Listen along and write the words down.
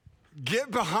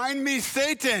Get behind me,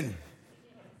 Satan.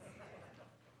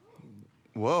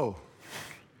 Whoa.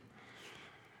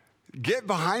 Get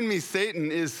behind me,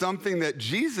 Satan is something that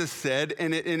Jesus said,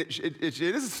 and it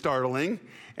is startling.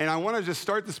 And I want to just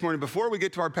start this morning, before we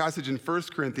get to our passage in 1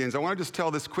 Corinthians, I want to just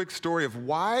tell this quick story of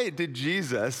why did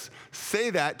Jesus say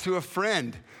that to a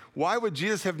friend? Why would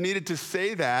Jesus have needed to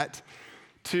say that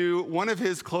to one of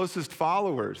his closest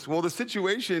followers? Well, the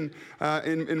situation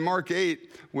in Mark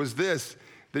 8 was this,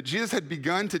 that Jesus had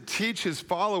begun to teach his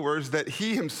followers that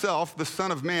he himself, the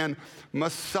Son of Man,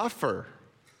 must suffer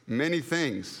many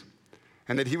things,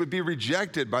 and that he would be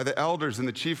rejected by the elders and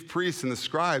the chief priests and the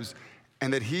scribes,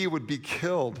 and that he would be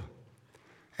killed.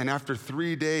 And after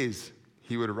 3 days,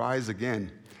 he would rise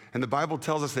again. And the Bible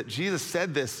tells us that Jesus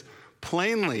said this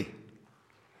plainly.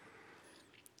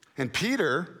 And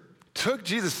Peter took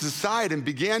Jesus aside and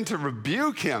began to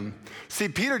rebuke him. See,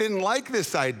 Peter didn't like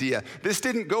this idea. This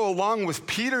didn't go along with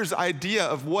Peter's idea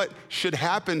of what should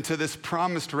happen to this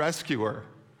promised rescuer.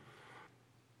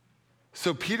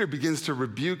 So Peter begins to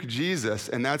rebuke Jesus,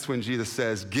 and that's when Jesus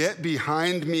says, "Get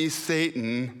behind me,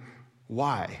 Satan."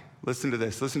 Why? Listen to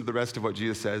this. Listen to the rest of what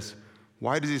Jesus says.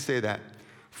 Why does he say that?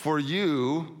 "For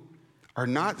you are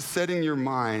not setting your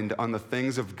mind on the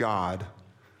things of God,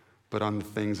 but on the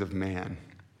things of man."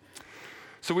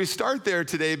 So we start there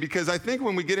today because I think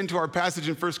when we get into our passage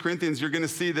in 1 Corinthians, you're going to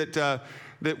see that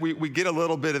we get a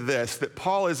little bit of this, that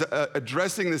Paul is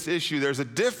addressing this issue. There's a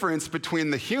difference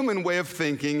between the human way of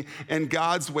thinking and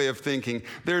God's way of thinking.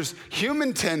 There's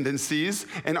human tendencies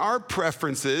and our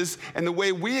preferences and the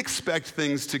way we expect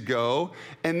things to go.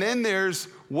 And then there's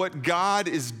what God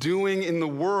is doing in the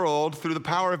world through the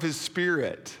power of his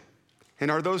Spirit. And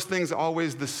are those things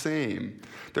always the same?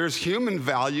 There's human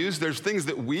values, there's things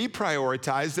that we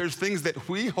prioritize, there's things that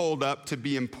we hold up to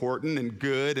be important and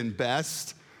good and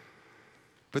best.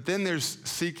 But then there's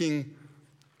seeking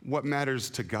what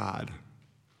matters to God.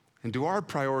 And do our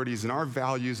priorities and our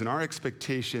values and our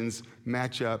expectations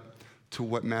match up to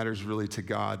what matters really to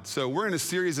God? So we're in a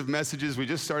series of messages we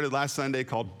just started last Sunday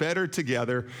called Better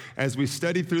Together as we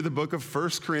study through the book of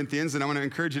 1 Corinthians. And I want to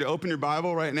encourage you to open your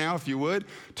Bible right now, if you would.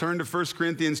 Turn to 1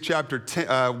 Corinthians chapter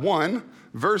 1,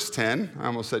 verse 10. I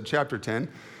almost said chapter 10.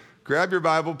 Grab your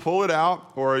Bible, pull it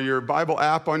out, or your Bible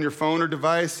app on your phone or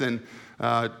device, and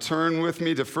turn with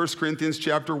me to 1 Corinthians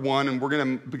chapter 1, and we're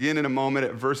going to begin in a moment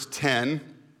at verse 10.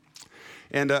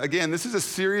 And again, this is a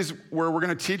series where we're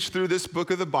going to teach through this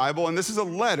book of the Bible, and this is a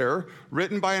letter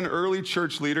written by an early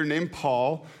church leader named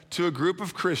Paul to a group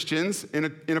of Christians in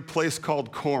a place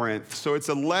called Corinth. So it's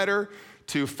a letter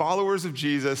to followers of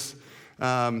Jesus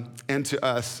and to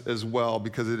us as well,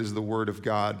 because it is the Word of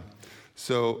God.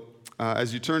 So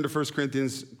as you turn to 1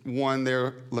 Corinthians 1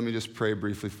 there, let me just pray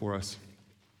briefly for us.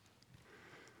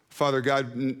 Father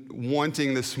God,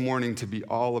 wanting this morning to be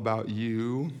all about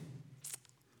you,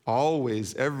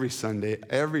 always, every Sunday,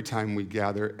 every time we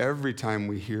gather, every time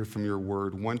we hear from your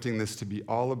word, wanting this to be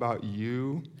all about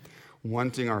you,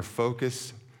 wanting our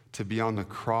focus to be on the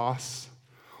cross,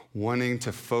 wanting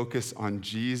to focus on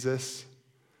Jesus,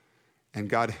 and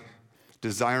God,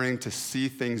 desiring to see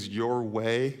things your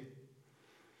way.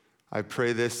 I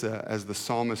pray this as the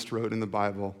psalmist wrote in the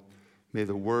Bible, may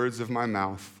the words of my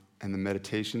mouth and the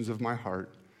meditations of my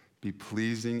heart be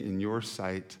pleasing in your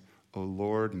sight, O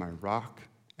Lord, my rock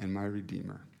and my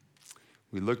redeemer.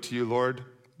 We look to you, Lord.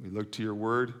 We look to your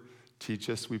word. Teach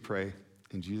us, we pray.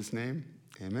 In Jesus' name,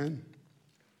 amen.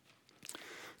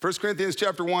 1 Corinthians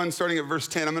chapter 1, starting at verse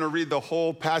 10. I'm going to read the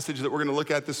whole passage that we're going to look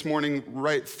at this morning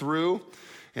right through,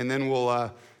 and then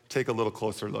we'll take a little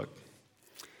closer look.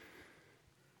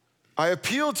 I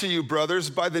appeal to you, brothers,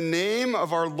 by the name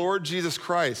of our Lord Jesus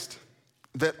Christ,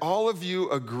 that all of you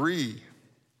agree,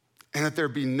 and that there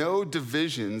be no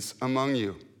divisions among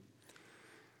you,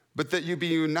 but that you be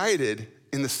united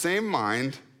in the same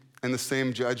mind and the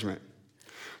same judgment.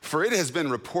 For it has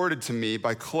been reported to me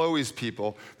by Chloe's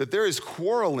people that there is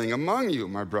quarreling among you,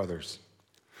 my brothers.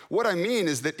 What I mean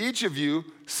is that each of you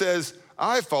says,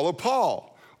 I follow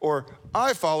Paul, or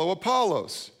I follow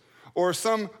Apollos, or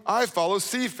some, I follow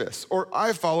Cephas, or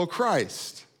I follow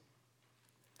Christ.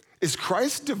 Is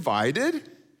Christ divided?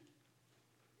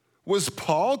 Was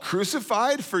Paul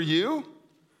crucified for you?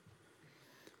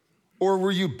 Or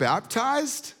were you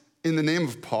baptized in the name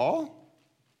of Paul?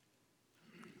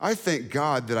 I thank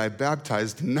God that I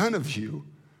baptized none of you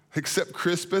except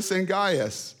Crispus and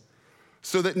Gaius,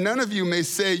 so that none of you may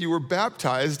say you were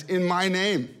baptized in my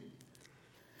name.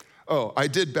 Oh, I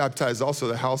did baptize also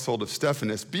the household of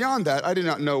Stephanas. Beyond that, I do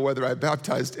not know whether I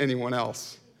baptized anyone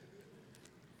else.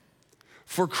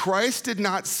 For Christ did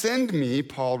not send me,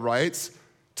 Paul writes,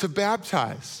 to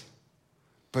baptize,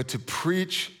 but to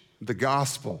preach the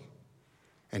gospel,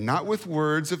 and not with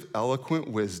words of eloquent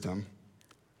wisdom,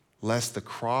 lest the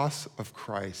cross of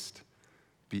Christ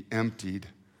be emptied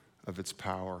of its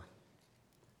power.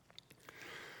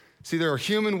 See, there are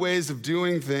human ways of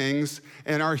doing things,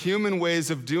 and our human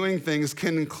ways of doing things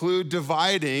can include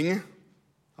dividing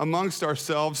amongst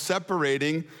ourselves,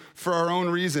 separating for our own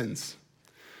reasons.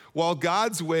 While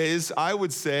God's ways, I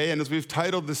would say, and as we've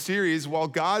titled the series, while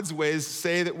God's ways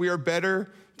say that we are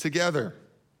better together,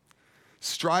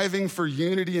 striving for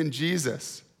unity in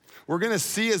Jesus. We're going to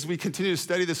see as we continue to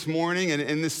study this morning and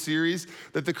in this series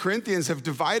that the Corinthians have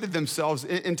divided themselves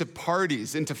into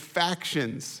parties, into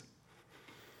factions.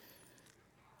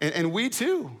 And we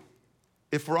too,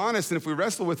 if we're honest and if we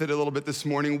wrestle with it a little bit this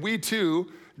morning, we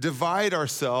too divide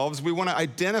ourselves. We want to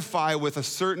identify with a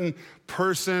certain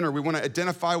person, or we want to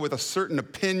identify with a certain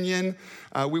opinion.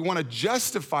 We want to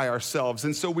justify ourselves.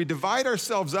 And so we divide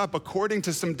ourselves up according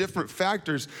to some different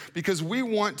factors because we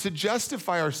want to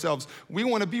justify ourselves. We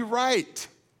want to be right.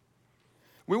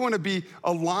 We want to be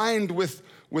aligned with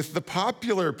the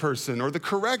popular person or the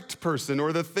correct person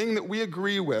or the thing that we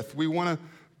agree with. We want to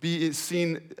be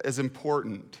seen as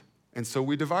important. And so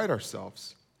we divide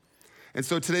ourselves. And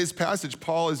so today's passage,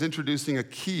 Paul is introducing a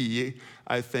key,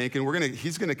 I think, and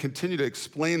he's going to continue to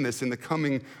explain this in the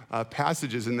coming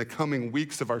passages, in the coming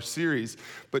weeks of our series.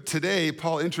 But today,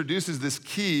 Paul introduces this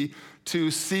key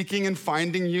to seeking and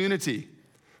finding unity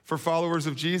for followers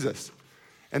of Jesus.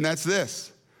 And that's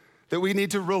this, that we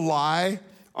need to rely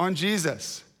on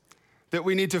Jesus, that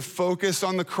we need to focus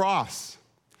on the cross.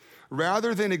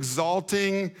 Rather than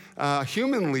exalting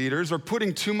human leaders or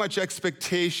putting too much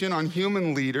expectation on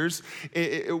human leaders,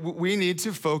 we need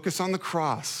to focus on the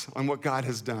cross, on what God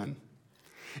has done.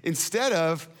 Instead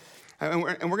of, and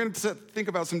we're going to think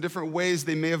about some different ways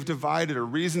they may have divided or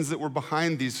reasons that were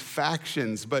behind these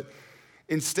factions, but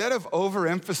instead of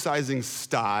overemphasizing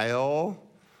style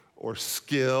or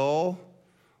skill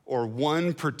or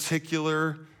one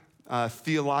particular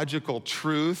theological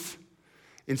truth,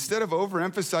 instead of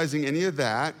overemphasizing any of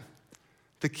that,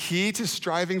 the key to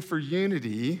striving for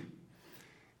unity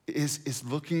is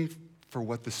looking for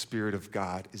what the Spirit of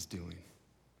God is doing.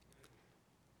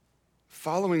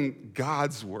 Following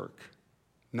God's work,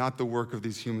 not the work of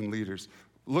these human leaders.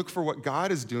 Look for what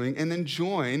God is doing and then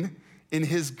join in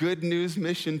his good news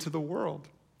mission to the world.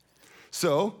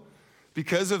 So,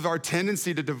 because of our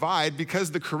tendency to divide,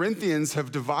 because the Corinthians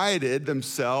have divided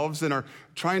themselves and are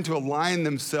trying to align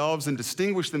themselves and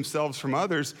distinguish themselves from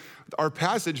others, our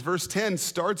passage, verse 10,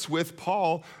 starts with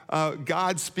Paul,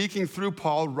 God speaking through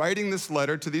Paul, writing this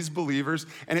letter to these believers,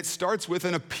 and it starts with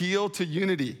an appeal to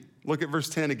unity. Look at verse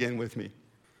 10 again with me.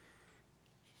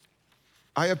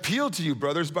 I appeal to you,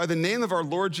 brothers, by the name of our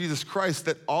Lord Jesus Christ,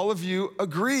 that all of you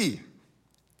agree,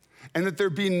 and that there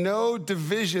be no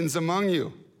divisions among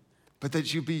you, but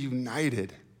that you be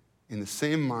united in the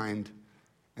same mind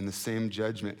and the same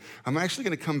judgment. I'm actually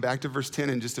going to come back to verse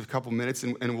 10 in just a couple minutes,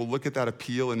 and we'll look at that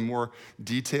appeal in more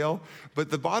detail.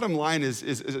 But the bottom line is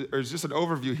just an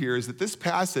overview here, is that this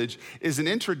passage is an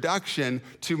introduction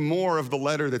to more of the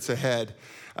letter that's ahead.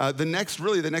 The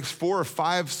next 4 or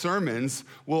 5 sermons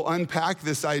will unpack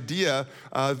this idea,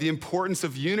 the importance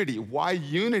of unity, why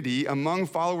unity among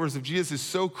followers of Jesus is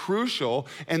so crucial,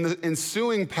 and the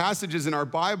ensuing passages in our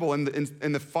Bible and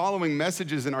the following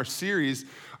messages in our series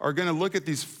are going to look at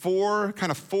these 4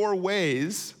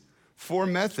 ways, 4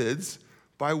 methods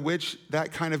by which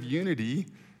that kind of unity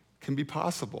can be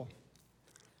possible.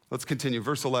 Let's continue,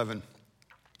 verse 11.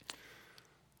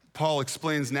 Paul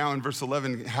explains now in verse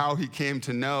 11 how he came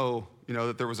to know,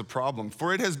 that there was a problem.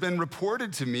 For it has been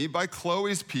reported to me by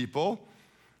Chloe's people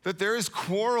that there is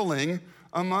quarreling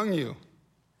among you,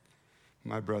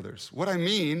 my brothers. What I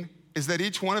mean is that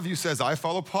each one of you says, I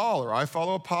follow Paul, or I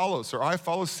follow Apollos, or I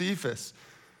follow Cephas,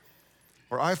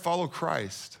 or I follow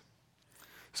Christ.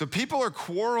 So people are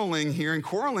quarreling here, and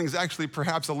quarreling is actually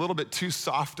perhaps a little bit too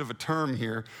soft of a term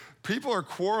here. People are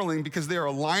quarreling because they are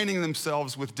aligning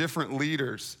themselves with different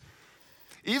leaders.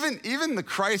 Even the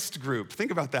Christ group,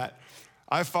 think about that.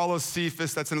 I follow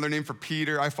Cephas, that's another name for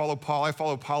Peter. I follow Paul, I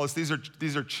follow Apollos. These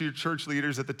are church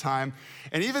leaders at the time.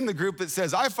 And even the group that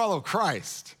says, I follow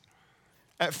Christ.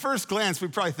 At first glance, we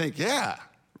probably think, yeah,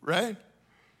 right?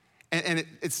 And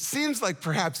it seems like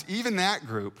perhaps even that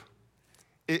group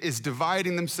is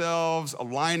dividing themselves,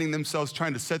 aligning themselves,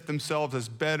 trying to set themselves as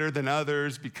better than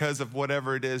others because of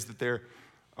whatever it is that they're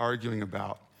arguing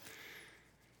about.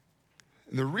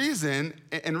 And the reason,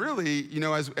 and really,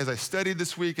 as I studied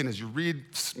this week and as you read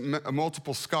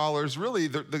multiple scholars, really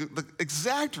the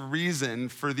exact reason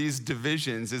for these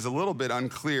divisions is a little bit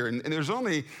unclear. And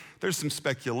there's some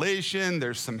speculation,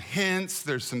 there's some hints,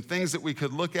 there's some things that we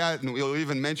could look at, and we'll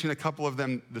even mention a couple of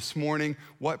them this morning,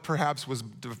 what perhaps was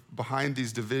behind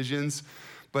these divisions.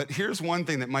 But here's one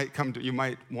thing that you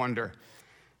might wonder.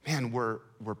 Man, were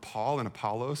Paul and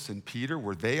Apollos and Peter,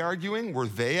 were they arguing? Were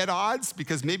they at odds?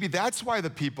 Because maybe that's why the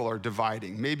people are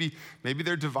dividing. Maybe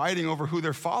they're dividing over who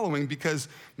they're following because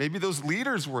maybe those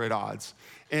leaders were at odds.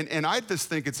 And I just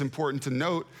think it's important to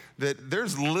note that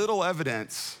there's little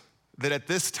evidence that at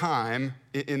this time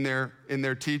in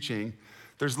their teaching,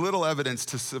 there's little evidence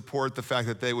to support the fact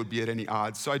that they would be at any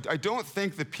odds. So I don't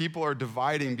think that people are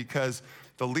dividing because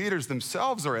the leaders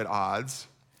themselves are at odds,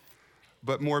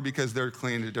 but more because they're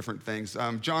clinging to different things.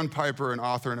 John Piper, an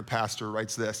author and a pastor,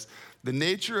 writes this: the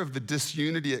nature of the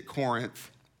disunity at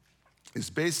Corinth is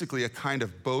basically a kind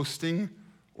of boasting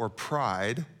or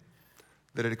pride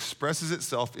that it expresses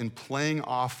itself in playing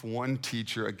off one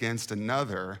teacher against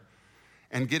another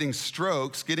and getting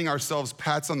ourselves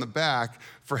pats on the back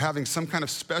for having some kind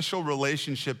of special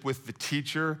relationship with the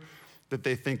teacher that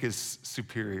they think is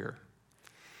superior.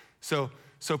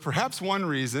 So perhaps one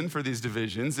reason for these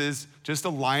divisions is just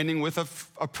aligning with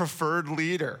a preferred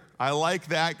leader. I like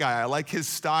that guy. I like his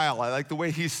style. I like the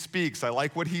way he speaks. I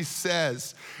like what he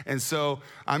says. And so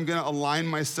I'm going to align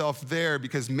myself there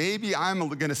because maybe I'm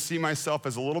going to see myself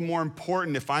as a little more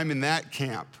important if I'm in that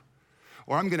camp.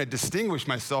 Or I'm going to distinguish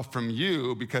myself from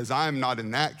you because I'm not in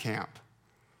that camp.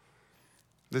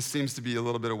 This seems to be a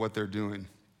little bit of what they're doing.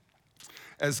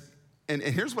 And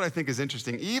here's what I think is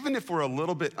interesting. Even if we're a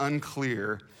little bit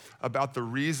unclear about the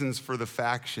reasons for the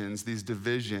factions, these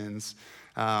divisions,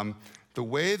 the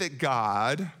way that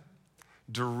God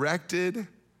directed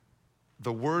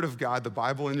the Word of God, the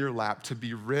Bible in your lap, to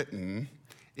be written,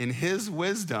 in His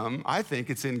wisdom, I think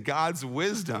it's in God's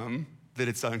wisdom that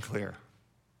it's unclear.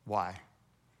 Why?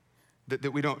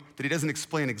 That He doesn't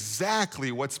explain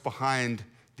exactly what's behind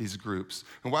these groups.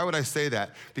 And why would I say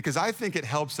that? Because I think it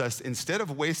helps us, instead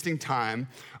of wasting time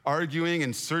arguing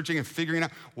and searching and figuring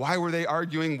out why were they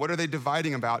arguing, what are they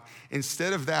dividing about,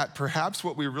 instead of that, perhaps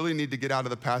what we really need to get out of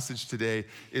the passage today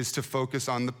is to focus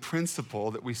on the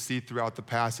principle that we see throughout the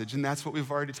passage, and that's what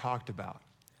we've already talked about.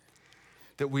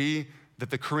 That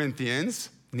the Corinthians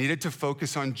needed to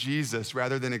focus on Jesus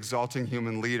rather than exalting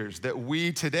human leaders. That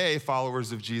we today,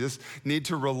 followers of Jesus, need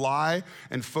to rely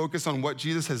and focus on what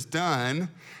Jesus has done,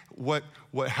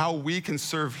 how we can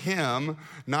serve Him,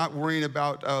 not worrying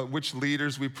about which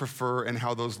leaders we prefer and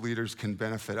how those leaders can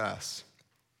benefit us.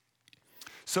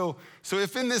 So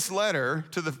if in this letter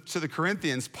to the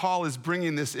Corinthians, Paul is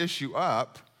bringing this issue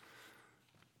up,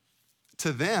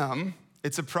 to them,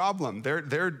 it's a problem.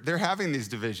 They're having these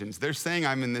divisions. They're saying,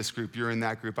 I'm in this group, you're in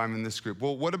that group, I'm in this group.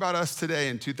 Well, what about us today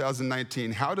in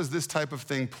 2019? How does this type of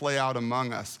thing play out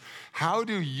among us? How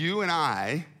do you and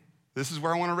I, this is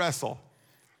where I want to wrestle.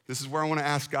 This is where I want to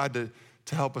ask God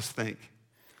to help us think.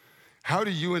 How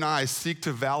do you and I seek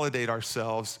to validate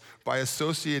ourselves by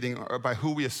associating or by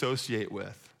who we associate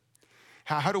with?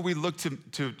 How do we look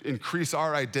to increase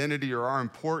our identity or our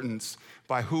importance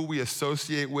by who we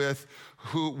associate with,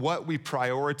 what we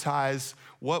prioritize,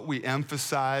 what we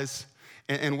emphasize,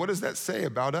 and what does that say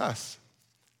about us?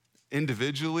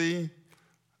 Individually,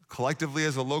 collectively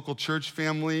as a local church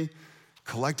family,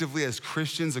 collectively as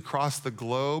Christians across the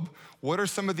globe, what are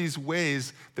some of these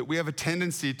ways that we have a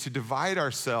tendency to divide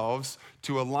ourselves,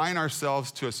 to align ourselves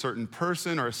to a certain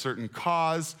person or a certain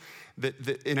cause,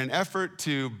 that in an effort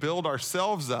to build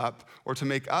ourselves up or to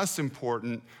make us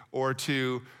important or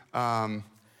to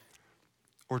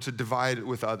divide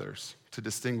with others, to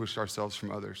distinguish ourselves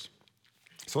from others?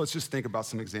 So let's just think about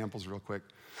some examples real quick.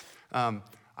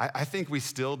 I think we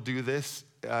still do this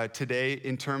today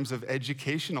in terms of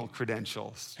educational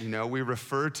credentials. We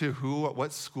refer to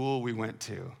what school we went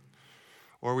to,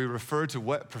 or we refer to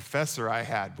what professor I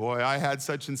had. Boy, I had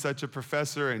such and such a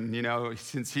professor, and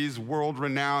since he's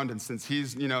world-renowned, and since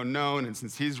he's known, and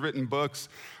since he's written books,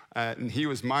 and he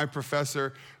was my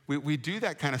professor. We do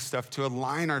that kind of stuff to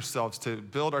align ourselves, to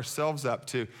build ourselves up,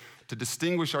 to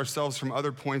distinguish ourselves from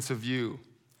other points of view.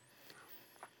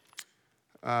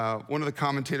 One of the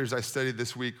commentators I studied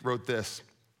this week wrote this: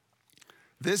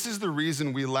 "This is the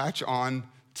reason we latch on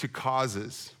to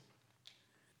causes.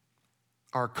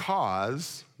 Our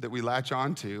cause that we latch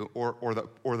onto, or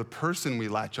the person we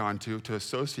latch onto to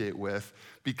associate with,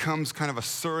 becomes kind of a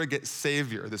surrogate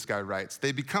savior," this guy writes.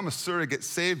 They become a surrogate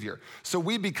savior. So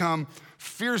we become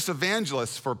fierce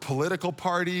evangelists for political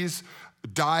parties,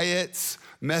 diets,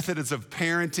 methods of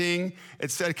parenting,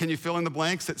 et cetera. Can you fill in the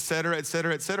blanks, et cetera, et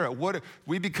cetera, et cetera?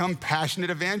 We become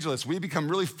passionate evangelists. We become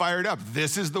really fired up.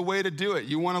 This is the way to do it.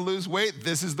 You want to lose weight?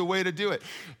 This is the way to do it.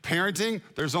 Parenting,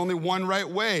 there's only one right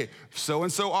way.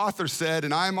 So-and-so author said,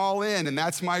 and I'm all in, and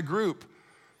that's my group.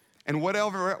 And what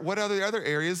are the other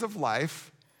areas of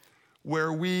life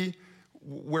where we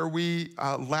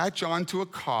latch on to a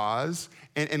cause,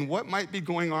 and what might be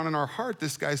going on in our heart,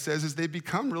 this guy says, is they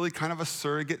become really kind of a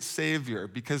surrogate savior,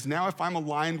 because now if I'm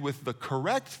aligned with the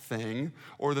correct thing,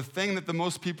 or the thing that the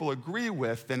most people agree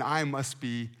with, then I must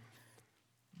be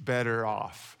better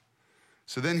off.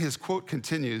 So then his quote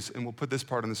continues, and we'll put this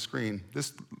part on the screen.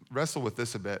 Wrestle with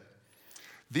this a bit.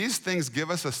 These things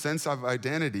give us a sense of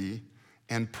identity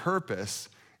and purpose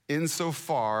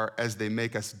insofar as they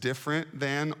make us different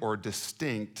than or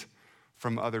distinct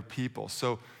from other people.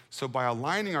 So by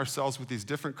aligning ourselves with these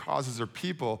different causes or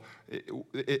people,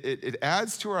 it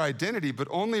adds to our identity, but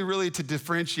only really to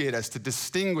differentiate us, to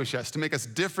distinguish us, to make us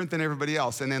different than everybody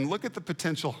else. And then look at the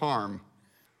potential harm.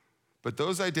 But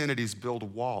those identities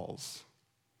build walls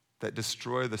that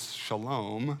destroy the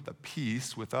shalom, the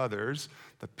peace with others,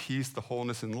 the peace, the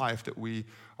wholeness in life that we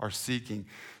are seeking.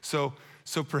 So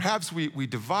perhaps we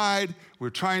divide,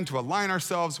 we're trying to align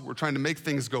ourselves, we're trying to make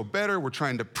things go better, we're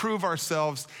trying to prove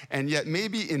ourselves, and yet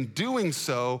maybe in doing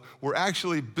so, we're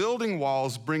actually building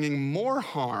walls, bringing more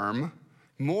harm,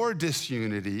 more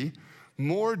disunity,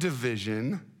 more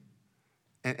division,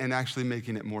 and actually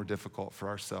making it more difficult for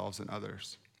ourselves and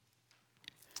others.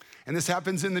 And this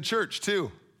happens in the church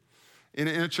too. In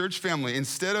a church family,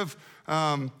 instead of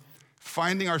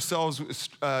finding ourselves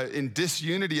in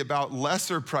disunity about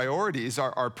lesser priorities,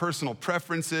 our personal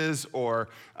preferences, or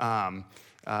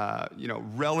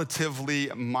relatively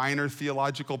minor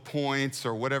theological points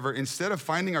or whatever, instead of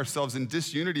finding ourselves in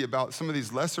disunity about some of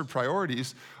these lesser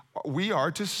priorities, we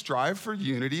are to strive for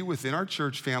unity within our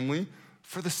church family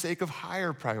for the sake of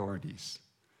higher priorities,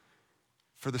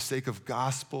 for the sake of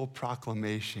gospel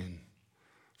proclamation,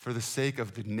 for the sake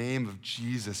of the name of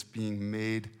Jesus being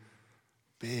made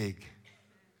big,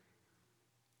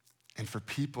 and for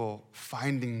people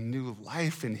finding new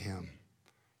life in him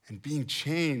and being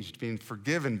changed, being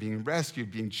forgiven, being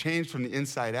rescued, being changed from the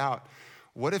inside out.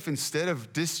 What if instead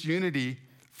of disunity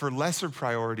for lesser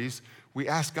priorities, we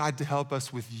ask God to help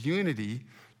us with unity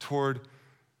toward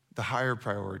the higher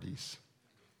priorities?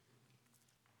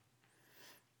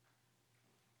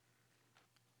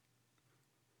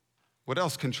 What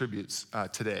else contributes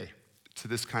today to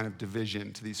this kind of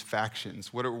division, to these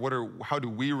factions? How do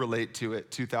we relate to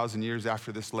it 2,000 years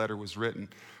after this letter was written?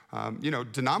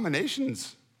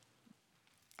 Denominations,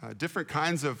 different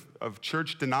kinds of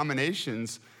church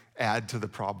denominations add to the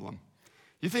problem.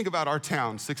 You think about our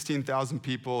town, 16,000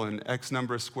 people and X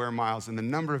number of square miles, and the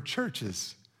number of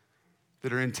churches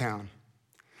that are in town.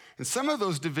 And some of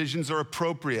those divisions are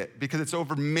appropriate because it's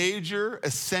over major,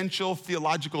 essential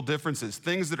theological differences,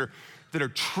 things that are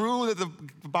true that the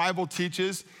Bible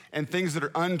teaches and things that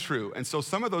are untrue. And so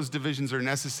some of those divisions are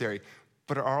necessary,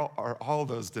 but are all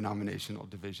those denominational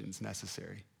divisions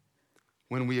necessary?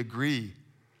 When we agree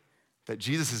that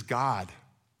Jesus is God,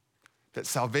 that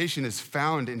salvation is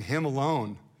found in him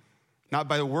alone, not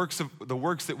by the works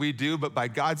that we do, but by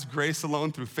God's grace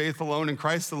alone, through faith alone, in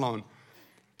Christ alone.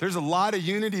 There's a lot of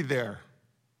unity there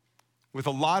with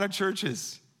a lot of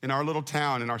churches in our little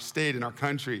town, in our state, in our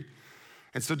country.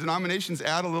 And so denominations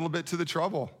add a little bit to the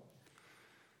trouble.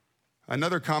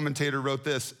 Another commentator wrote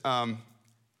this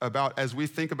about, as we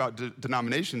think about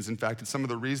denominations, in fact, and some of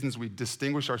the reasons we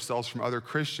distinguish ourselves from other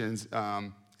Christians,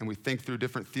 and we think through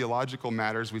different theological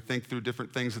matters, we think through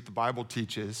different things that the Bible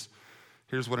teaches.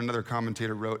 Here's what another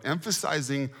commentator wrote: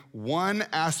 emphasizing one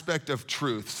aspect of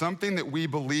truth, something that we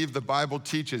believe the Bible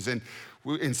teaches, and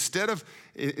instead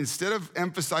of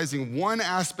emphasizing one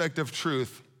aspect of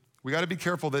truth, we got to be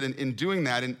careful that in doing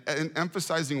that, in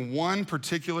emphasizing one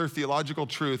particular theological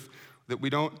truth, that we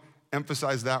don't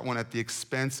emphasize that one at the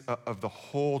expense of the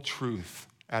whole truth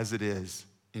as it is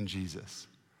in Jesus.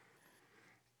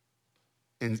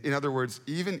 In other words,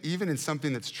 even in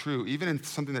something that's true, even in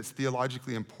something that's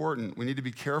theologically important, we need to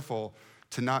be careful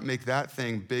to not make that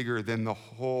thing bigger than the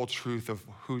whole truth of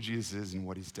who Jesus is and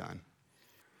what he's done.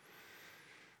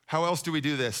 How else do we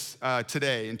do this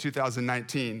today in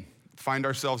 2019? Find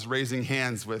ourselves raising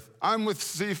hands with, I'm with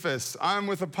Cephas, I'm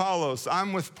with Apollos,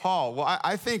 I'm with Paul. Well,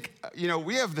 I think,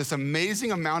 we have this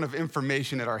amazing amount of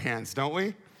information at our hands, don't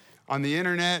we? On the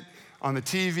internet, on the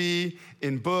TV,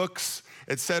 in books,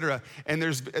 etc. And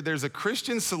there's a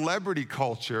Christian celebrity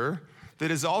culture that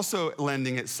is also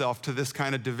lending itself to this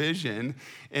kind of division.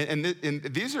 And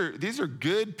these are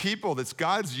good people that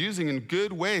God's using in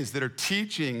good ways, that are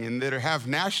teaching and that have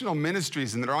national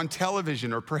ministries and that are on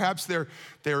television, or perhaps they're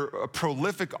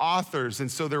prolific authors, and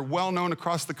so they're well known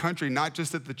across the country, not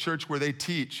just at the church where they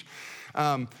teach.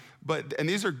 But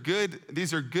these are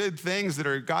good things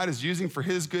that God is using for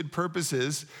his good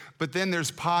purposes. But then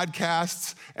there's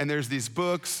podcasts, and there's these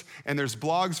books, and there's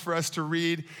blogs for us to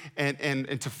read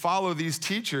and to follow these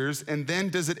teachers. And then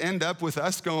does it end up with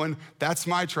us going, that's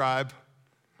my tribe,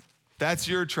 that's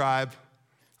your tribe,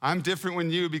 I'm different than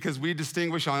you because we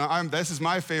distinguish on, this is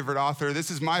my favorite author,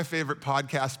 this is my favorite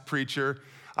podcast preacher,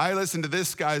 I listen to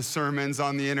this guy's sermons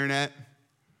on the internet.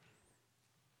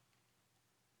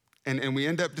 And we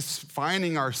end up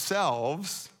defining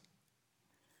ourselves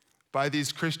by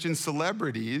these Christian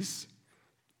celebrities.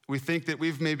 We think that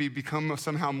we've maybe become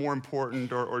somehow more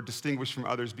important or distinguished from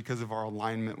others because of our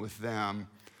alignment with them,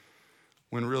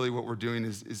 when really what we're doing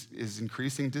is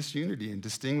increasing disunity and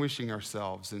distinguishing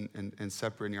ourselves and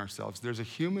separating ourselves. There's a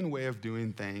human way of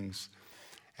doing things,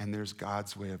 and there's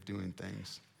God's way of doing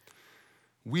things.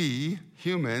 We,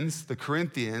 humans, the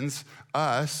Corinthians,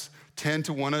 us, tend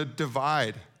to want to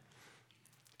divide,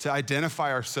 to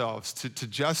identify ourselves, to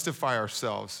justify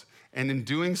ourselves. And in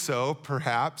doing so,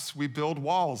 perhaps we build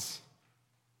walls.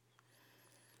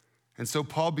 And so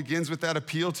Paul begins with that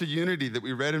appeal to unity that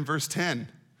we read in verse 10.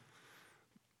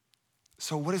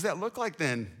 So what does that look like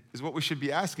then, is what we should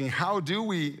be asking. How do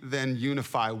we then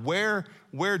unify? Where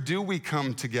do we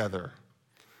come together?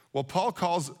 Well, Paul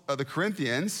calls the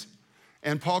Corinthians,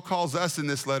 and Paul calls us in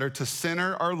this letter to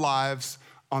center our lives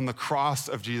on the cross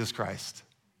of Jesus Christ.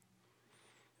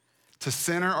 To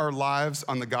center our lives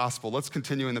on the gospel. Let's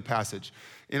continue in the passage.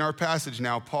 In our passage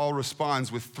now, Paul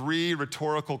responds with 3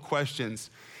 rhetorical questions.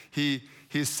 He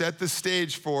has set the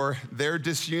stage for their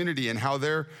disunity and how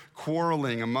they're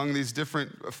quarreling among these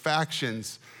different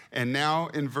factions. And now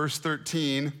in verse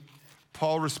 13,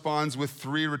 Paul responds with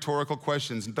 3 rhetorical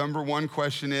questions. Number 1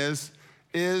 question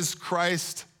is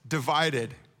Christ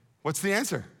divided? What's the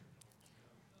answer?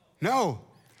 No.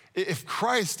 If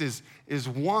Christ is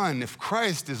one, if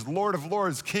Christ is Lord of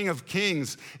Lords, King of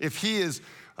Kings, if he is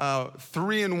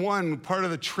 3 in 1, part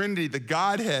of the Trinity, the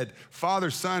Godhead,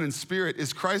 Father, Son, and Spirit,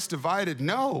 is Christ divided?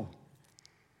 No.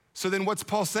 So then what's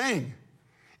Paul saying?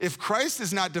 If Christ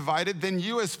is not divided, then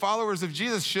you as followers of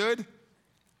Jesus should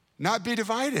not be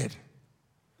divided.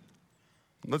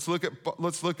 Let's look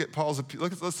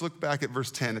back at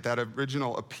verse 10, at that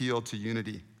original appeal to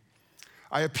unity.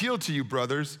 I appeal to you,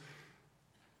 brothers,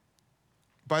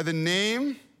 by the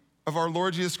name of our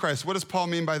Lord Jesus Christ. What does Paul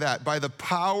mean by that? By the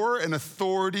power and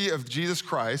authority of Jesus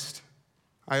Christ,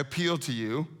 I appeal to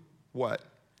you, what?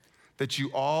 That you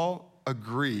all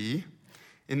agree.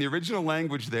 In the original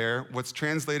language there, what's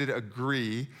translated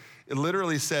agree, it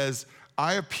literally says,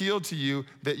 I appeal to you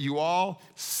that you all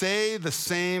say the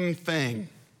same thing,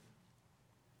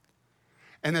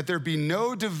 and that there be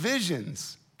no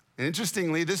divisions. And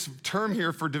interestingly, this term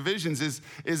here for divisions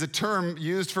is a term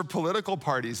used for political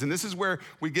parties. And this is where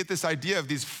we get this idea of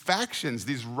these factions,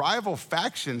 these rival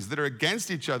factions that are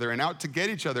against each other and out to get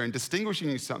each other and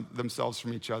distinguishing themselves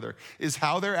from each other, is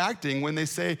how they're acting when they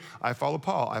say, I follow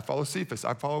Paul, I follow Cephas,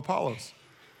 I follow Apollos.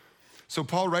 So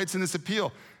Paul writes in this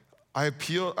appeal, I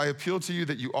appeal to you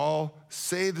that you all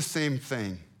say the same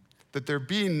thing, that there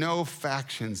be no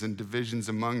factions and divisions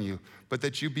among you, but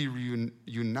that you be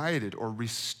united or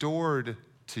restored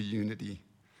to unity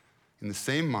in the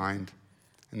same mind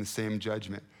and the same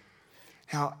judgment.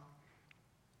 Now,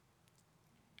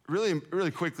 really,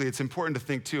 really quickly, it's important to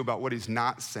think too about what he's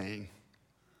not saying,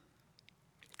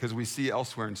 because we see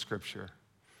elsewhere in Scripture.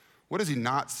 What is he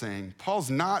not saying? Paul's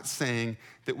not saying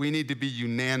that we need to be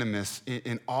unanimous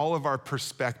in all of our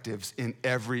perspectives in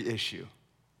every issue.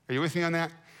 Are you with me on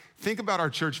that? Think about our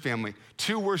church family.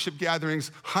 2 worship gatherings,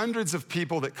 hundreds of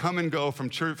people that come and go from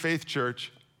Faith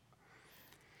Church.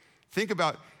 Think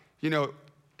about,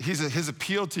 his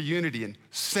appeal to unity and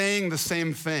saying the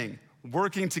same thing,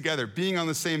 working together, being on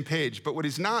the same page. But what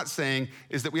he's not saying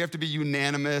is that we have to be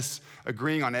unanimous,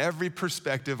 agreeing on every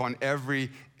perspective, on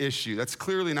every issue. That's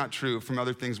clearly not true from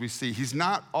other things we see. He's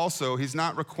not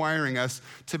requiring us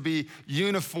to be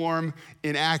uniform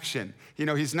in action.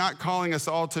 He's not calling us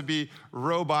all to be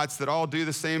robots that all do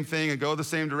the same thing and go the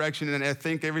same direction and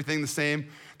think everything the same.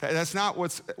 That's not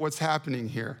what's happening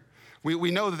here.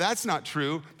 We know that that's not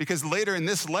true because later in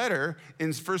this letter,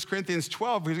 in 1 Corinthians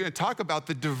 12, we're going to talk about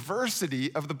the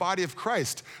diversity of the body of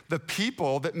Christ, the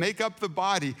people that make up the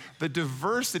body, the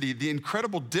diversity, the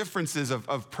incredible differences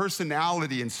of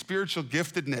personality and spiritual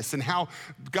giftedness, and how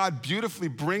God beautifully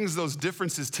brings those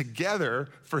differences together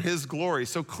for his glory.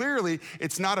 So clearly,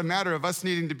 it's not a matter of us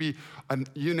needing to be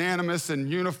unanimous and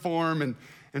uniform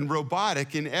and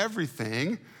robotic in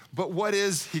everything. But what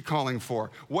is he calling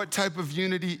for? What type of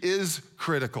unity is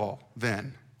critical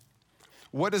then?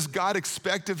 What does God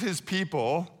expect of his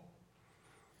people?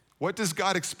 What does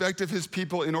God expect of his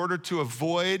people in order to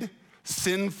avoid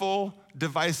sinful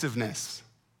divisiveness?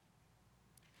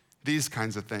 These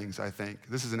kinds of things, I think.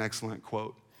 This is an excellent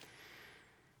quote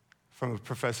from a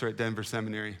professor at Denver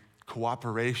Seminary.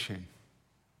 Cooperation,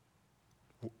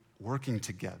 working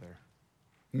together,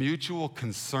 mutual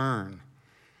concern.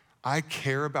 I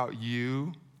care about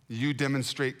you. You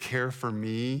demonstrate care for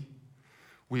me.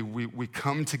 We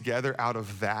come together out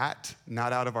of that,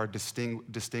 not out of our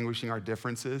distinguishing our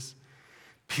differences.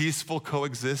 Peaceful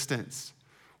coexistence,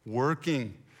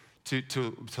 working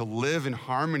to live in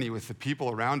harmony with the people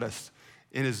around us.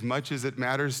 In as much as it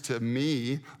matters to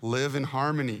me, live in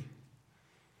harmony.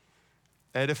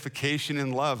 Edification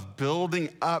and love, building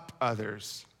up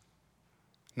others.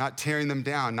 Not tearing them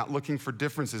down, not looking for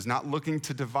differences, not looking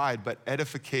to divide, but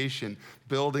edification,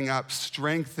 building up,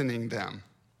 strengthening them.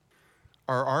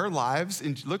 Are our lives,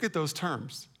 look at those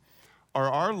terms,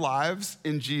 are our lives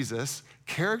in Jesus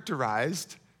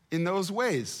characterized in those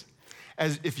ways?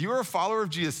 As if you're a follower of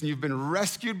Jesus and you've been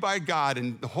rescued by God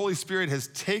and the Holy Spirit has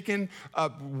taken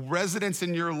up residence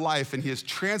in your life and he is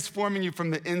transforming you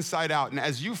from the inside out, and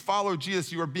as you follow Jesus,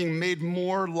 you are being made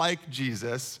more like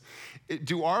Jesus.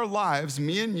 Do our lives,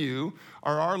 me and you,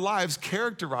 are our lives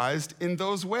characterized in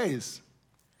those ways?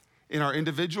 In our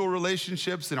individual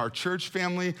relationships, in our church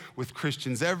family, with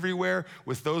Christians everywhere,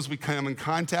 with those we come in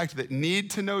contact that need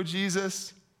to know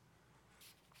Jesus?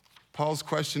 Paul's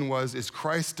question was, is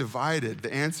Christ divided?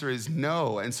 The answer is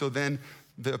no. And so then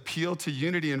the appeal to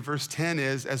unity in verse 10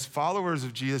 is, as followers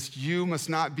of Jesus, you must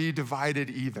not be divided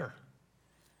either.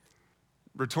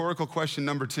 Rhetorical question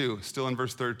number 2, still in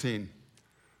verse 13.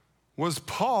 Was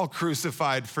Paul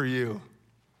crucified for you?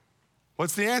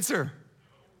 What's the answer?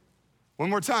 One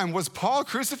more time. Was Paul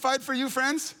crucified for you,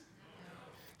 friends?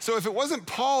 So if it wasn't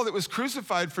Paul that was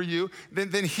crucified for you,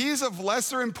 then he's of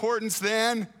lesser importance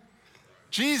than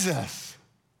Jesus.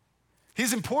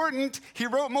 He's important. He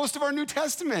wrote most of our New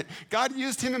Testament. God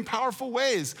used him in powerful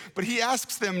ways. But he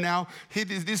asks them now,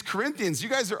 these Corinthians, you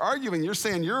guys are arguing. You're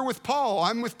saying, you're with Paul,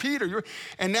 I'm with Peter.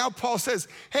 And now Paul says,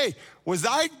 hey,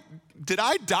 did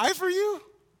I die for you?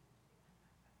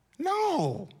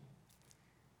 No.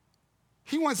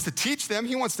 He wants to teach them.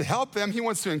 He wants to help them. He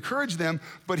wants to encourage them.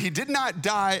 But he did not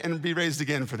die and be raised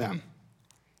again for them.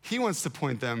 He wants to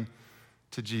point them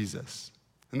to Jesus.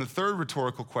 And the third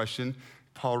rhetorical question,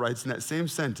 Paul writes in that same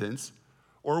sentence,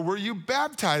 or were you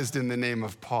baptized in the name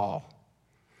of Paul?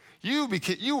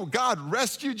 God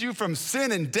rescued you from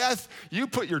sin and death. You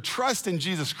put your trust in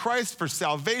Jesus Christ for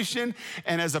salvation.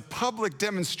 And as a public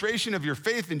demonstration of your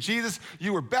faith in Jesus,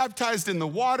 you were baptized in the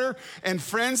water. And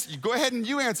friends, go ahead and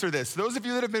you answer this. Those of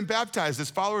you that have been baptized as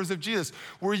followers of Jesus,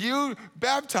 were you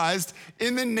baptized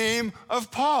in the name of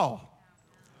Paul?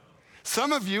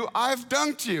 Some of you, I've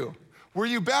dunked you. Were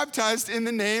you baptized in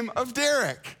the name of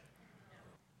Derek?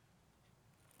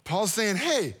 Paul's saying,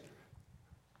 hey,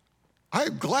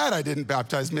 I'm glad I didn't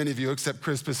baptize many of you except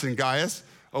Crispus and Gaius.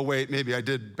 Oh, wait, maybe I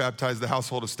did baptize the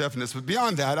household of Stephanas, but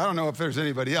beyond that, I don't know if there's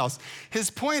anybody else. His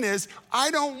point is, I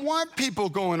don't want people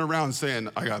going around saying,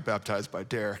 I got baptized by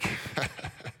Derek.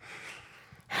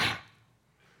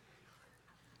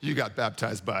 You got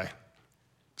baptized by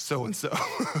so-and-so.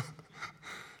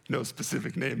 No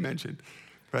specific name mentioned,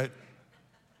 right?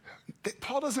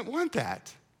 Paul doesn't want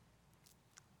that.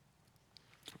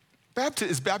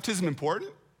 Is baptism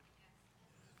important?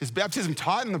 Is baptism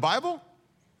taught in the Bible?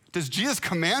 Does Jesus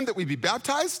command that we be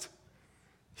baptized?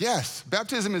 Yes,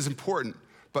 baptism is important,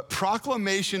 but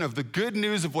proclamation of the good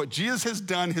news of what Jesus has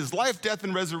done, his life, death,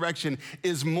 and resurrection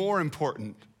is more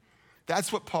important.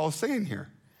 That's what Paul's saying here.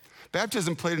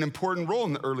 Baptism played an important role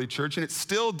in the early church, and it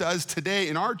still does today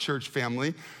in our church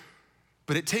family,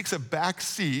 but it takes a back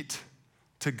seat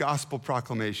to gospel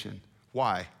proclamation.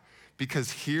 Why?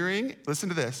 Because listen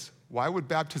to this, why would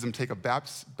baptism take a back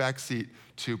seat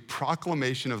to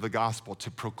proclamation of the gospel,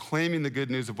 to proclaiming the good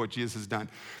news of what Jesus has done?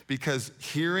 Because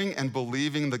hearing and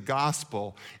believing the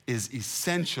gospel is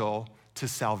essential to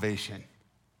salvation.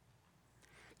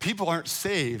 People aren't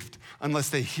saved unless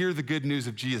they hear the good news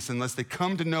of Jesus, unless they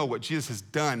come to know what Jesus has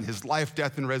done, his life,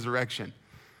 death, and resurrection.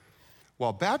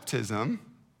 while baptism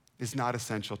is not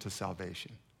essential to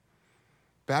salvation.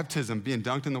 Baptism, being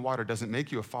dunked in the water, doesn't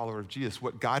make you a follower of Jesus.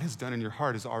 What God has done in your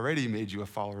heart has already made you a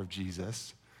follower of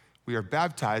Jesus. We are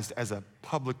baptized as a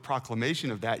public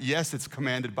proclamation of that. Yes, it's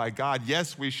commanded by God.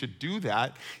 Yes, we should do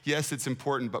that. Yes, it's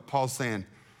important, but Paul's saying,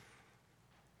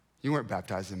 you weren't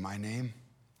baptized in my name.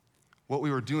 What we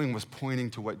were doing was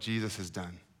pointing to what Jesus has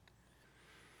done.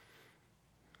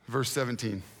 Verse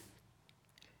 17,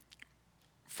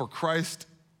 for Christ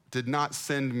did not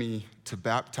send me to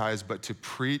baptize, but to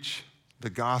preach the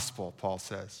gospel, Paul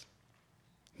says,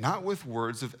 not with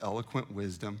words of eloquent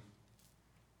wisdom,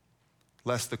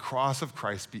 lest the cross of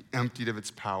Christ be emptied of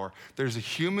its power. There's a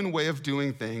human way of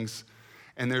doing things,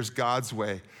 and there's God's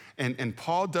way. And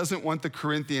Paul doesn't want the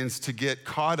Corinthians to get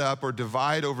caught up or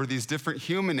divide over these different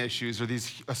human issues or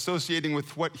these associating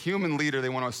with what human leader they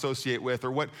want to associate with or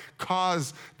what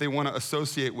cause they want to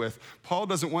associate with. Paul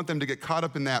doesn't want them to get caught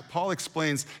up in that. Paul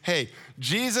explains, hey,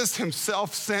 Jesus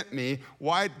himself sent me.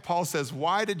 Why? Paul says,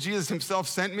 why did Jesus himself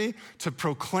send me? To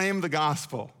proclaim the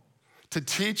gospel, to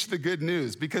teach the good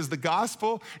news, because the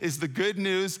gospel is the good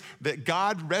news that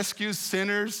God rescues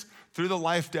sinners through the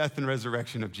life, death, and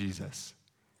resurrection of Jesus.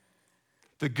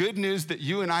 The good news that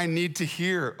you and I need to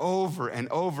hear over and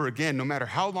over again, no matter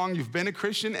how long you've been a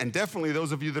Christian, and definitely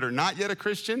those of you that are not yet a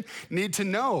Christian need to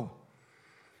know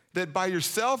that by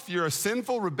yourself, you're a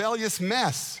sinful, rebellious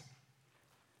mess.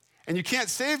 And you can't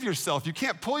save yourself. You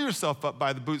can't pull yourself up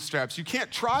by the bootstraps. You can't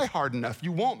try hard enough.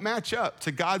 You won't match up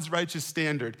to God's righteous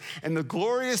standard. And the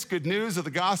glorious good news of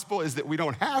the gospel is that we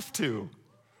don't have to.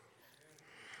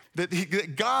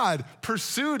 That God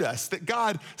pursued us, that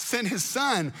God sent his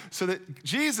son so that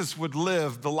Jesus would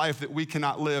live the life that we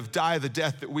cannot live, die the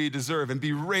death that we deserve, and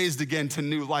be raised again to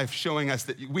new life, showing us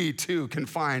that we too can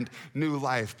find new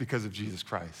life because of Jesus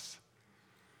Christ.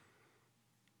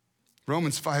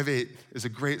 Romans 5:8 is a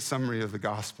great summary of the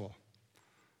gospel.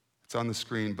 It's on the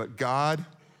screen. But God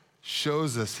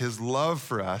shows us his love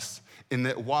for us in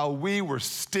that while we were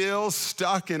still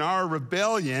stuck in our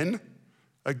rebellion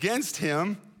against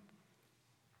him,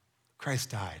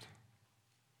 Christ died.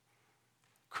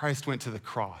 Christ went to the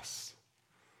cross.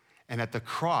 And at the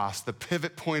cross, the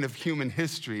pivot point of human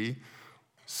history,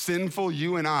 sinful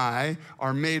you and I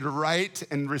are made right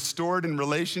and restored in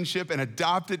relationship and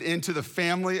adopted into the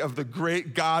family of the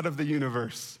great God of the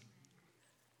universe.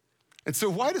 And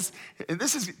so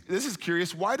this is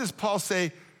curious, why does Paul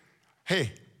say,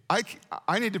 hey,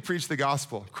 I need to preach the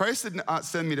gospel. Christ did not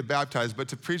send me to baptize, but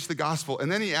to preach the gospel.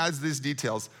 And then he adds these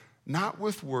details. Not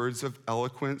with words of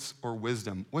eloquence or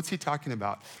wisdom. What's he talking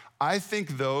about? I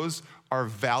think those are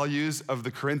values of the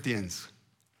Corinthians,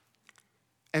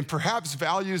 and perhaps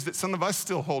values that some of us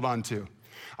still hold on to.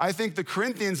 I think the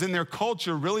Corinthians in their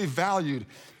culture really valued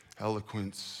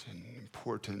eloquence and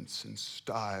importance and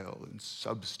style and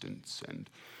substance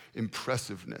and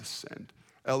impressiveness and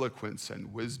eloquence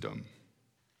and wisdom.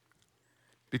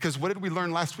 Because what did we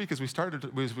learn last week as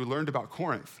we learned about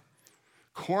Corinth?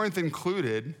 Corinth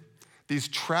included these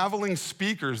traveling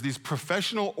speakers, these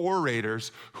professional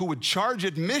orators who would charge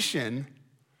admission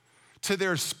to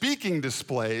their speaking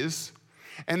displays,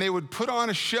 and they would put on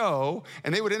a show,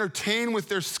 and they would entertain with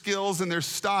their skills and their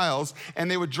styles,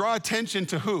 and they would draw attention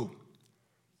to who?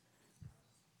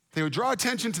 They would draw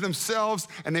attention to themselves,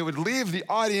 and they would leave the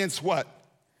audience what?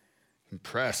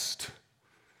 Impressed,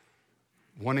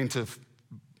 wanting to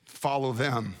follow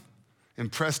them,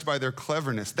 impressed by their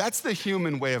cleverness. That's the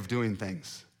human way of doing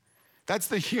things. That's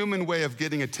the human way of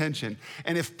getting attention.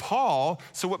 And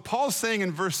what Paul's saying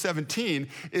in verse 17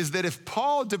 is that if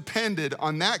Paul depended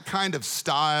on that kind of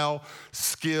style,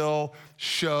 skill,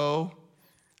 show,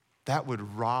 that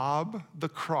would rob the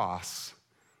cross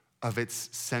of its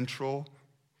central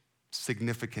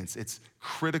significance, its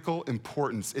critical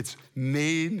importance, its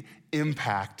main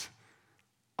impact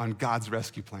on God's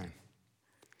rescue plan.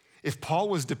 If Paul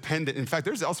was dependent, in fact,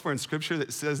 there's elsewhere in Scripture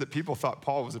that says that people thought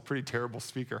Paul was a pretty terrible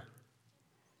speaker.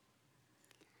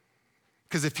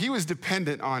 Because if he was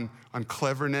dependent on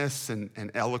cleverness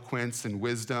and eloquence and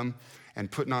wisdom and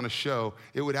putting on a show,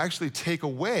 it would actually take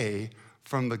away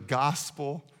from the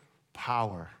gospel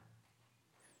power.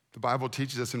 The Bible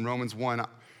teaches us in Romans 1, it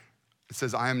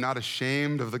says, I am not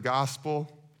ashamed of the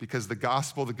gospel, because the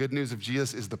gospel, the good news of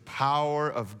Jesus, is the power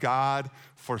of God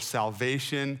for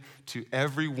salvation to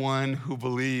everyone who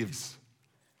believes.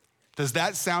 Does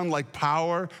that sound like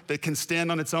power that can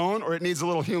stand on its own, or it needs a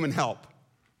little human help?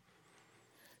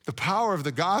 The power of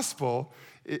the gospel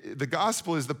is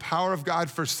the power of God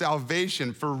for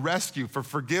salvation, for rescue, for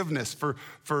forgiveness,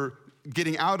 for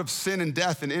getting out of sin and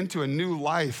death and into a new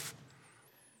life.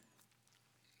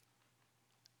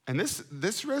 And this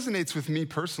resonates with me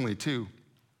personally too,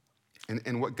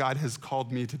 and what God has called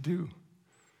me to do.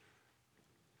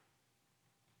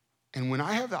 And when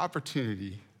I have the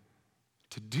opportunity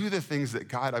to do the things that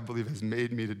God, I believe, has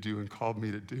made me to do and called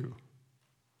me to do,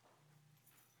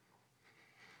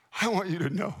 I want you to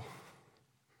know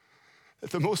that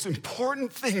the most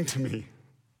important thing to me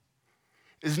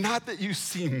is not that you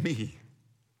see me,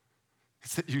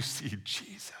 it's that you see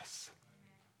Jesus.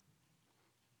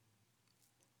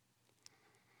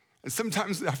 And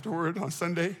sometimes afterward on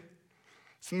Sunday,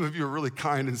 some of you are really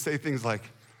kind and say things like,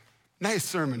 "Nice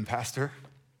sermon, Pastor."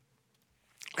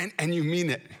 And you mean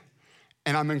it,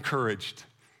 and I'm encouraged.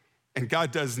 And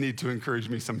God does need to encourage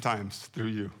me sometimes through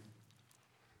you.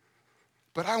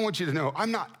 But I want you to know,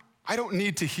 I don't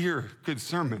need to hear good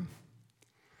sermon.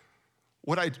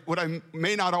 What I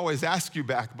may not always ask you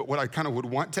back, but what I kind of would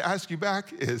want to ask you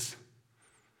back is,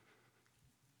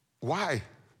 why?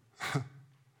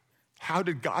 How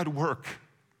did God work?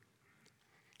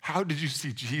 How did you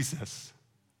see Jesus?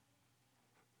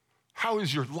 How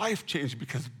is your life changed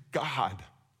because of God?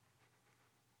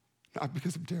 Not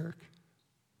because of Derek.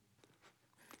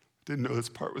 Didn't know this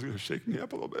part was going to shake me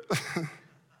up a little bit.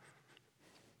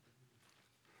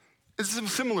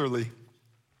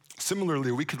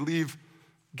 Similarly, we could leave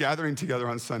gathering together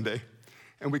on Sunday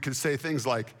and we could say things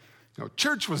like,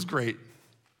 church was great.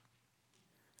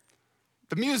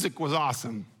 The music was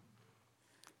awesome.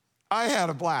 I had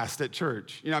a blast at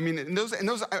church. And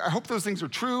those, I hope those things are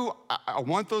true. I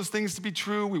want those things to be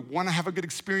true. We want to have a good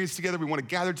experience together. We want to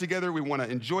gather together. We want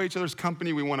to enjoy each other's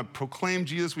company. We want to proclaim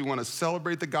Jesus. We want to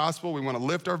celebrate the gospel. We want to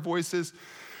lift our voices.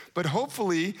 But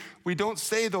hopefully, we don't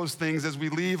say those things as we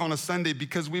leave on a Sunday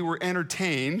because we were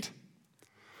entertained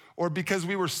or because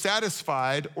we were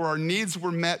satisfied or our needs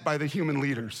were met by the human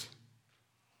leaders.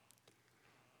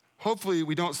 Hopefully,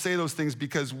 we don't say those things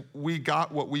because we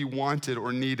got what we wanted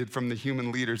or needed from the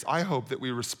human leaders. I hope that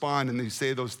we respond and we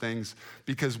say those things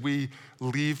because we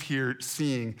leave here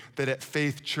seeing that at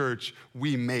Faith Church,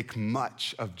 we make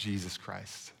much of Jesus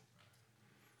Christ.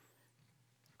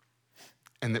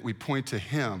 And that we point to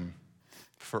him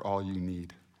for all you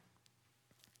need.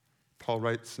 Paul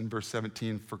writes in verse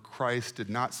 17, "For Christ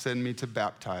did not send me to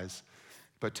baptize,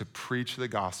 but to preach the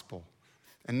gospel,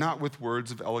 and not with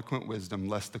words of eloquent wisdom,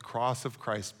 lest the cross of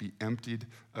Christ be emptied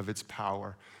of its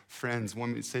power." Friends, let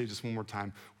me say just one more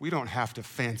time, we don't have to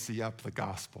fancy up the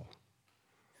gospel.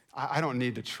 I don't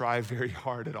need to try very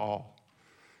hard at all.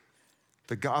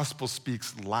 The gospel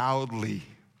speaks loudly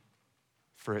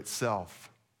for itself.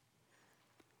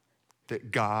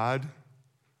 That God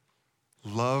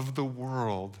loved the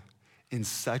world in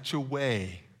such a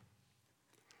way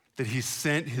that he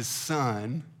sent his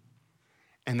son,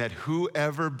 and that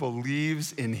whoever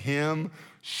believes in him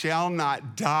shall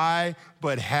not die,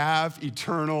 but have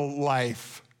eternal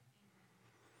life.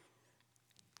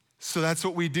 So that's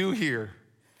what we do here,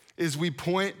 is we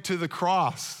point to the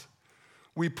cross.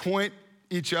 We point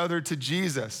each other to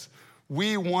Jesus.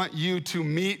 We want you to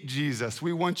meet Jesus.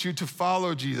 We want you to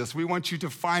follow Jesus. We want you to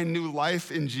find new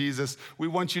life in Jesus. We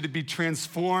want you to be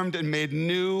transformed and made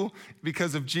new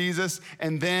because of Jesus.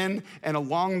 And then, and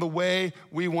along the way,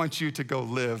 we want you to go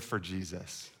live for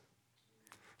Jesus.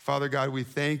 Father God, we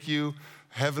thank you,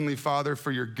 Heavenly Father,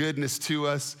 for your goodness to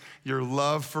us, your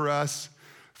love for us.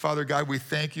 Father God, we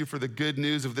thank you for the good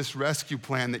news of this rescue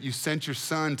plan, that you sent your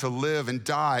son to live and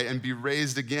die and be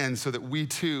raised again so that we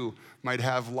too might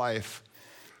have life.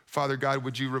 Father God,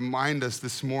 would you remind us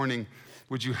this morning,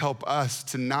 would you help us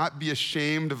to not be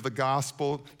ashamed of the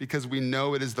gospel because we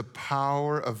know it is the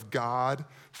power of God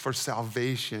for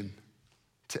salvation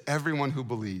to everyone who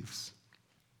believes.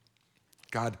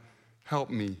 God, help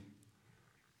me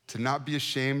to not be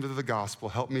ashamed of the gospel.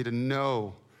 Help me to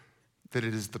know that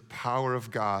it is the power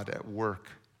of God at work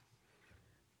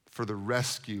for the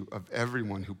rescue of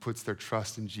everyone who puts their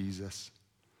trust in Jesus.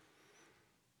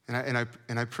 And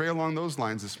I pray along those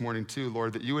lines this morning too,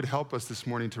 Lord, that you would help us this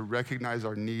morning to recognize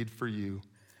our need for you.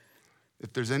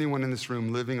 If there's anyone in this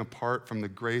room living apart from the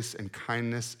grace and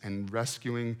kindness and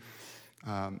rescuing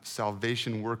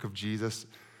salvation work of Jesus,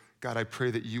 God, I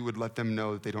pray that you would let them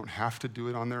know that they don't have to do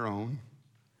it on their own.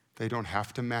 They don't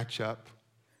have to match up.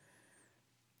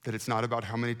 That it's not about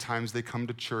how many times they come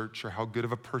to church or how good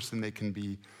of a person they can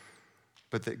be,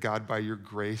 but that God, by your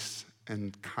grace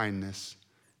and kindness,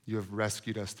 you have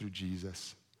rescued us through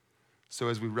Jesus. So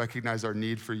as we recognize our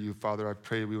need for you, Father, I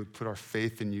pray we would put our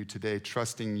faith in you today,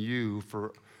 trusting you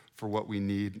for what we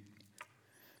need.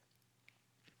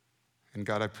 And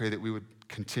God, I pray that we would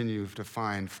continue to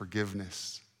find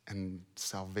forgiveness and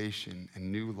salvation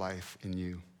and new life in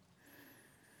you.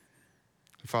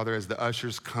 Father, as the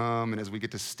ushers come and as we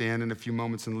get to stand in a few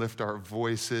moments and lift our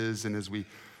voices and as we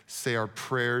say our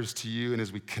prayers to you and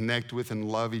as we connect with and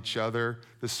love each other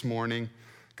this morning,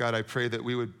 God, I pray that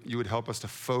you would help us to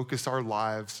focus our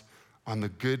lives on the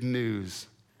good news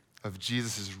of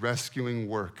Jesus' rescuing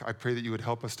work. I pray that you would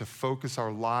help us to focus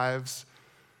our lives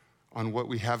on what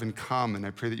we have in common.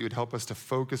 I pray that you would help us to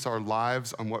focus our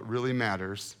lives on what really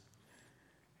matters,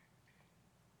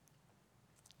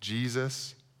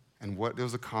 Jesus and what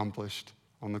was accomplished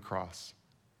on the cross.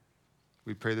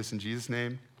 We pray this in Jesus'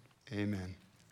 name, amen.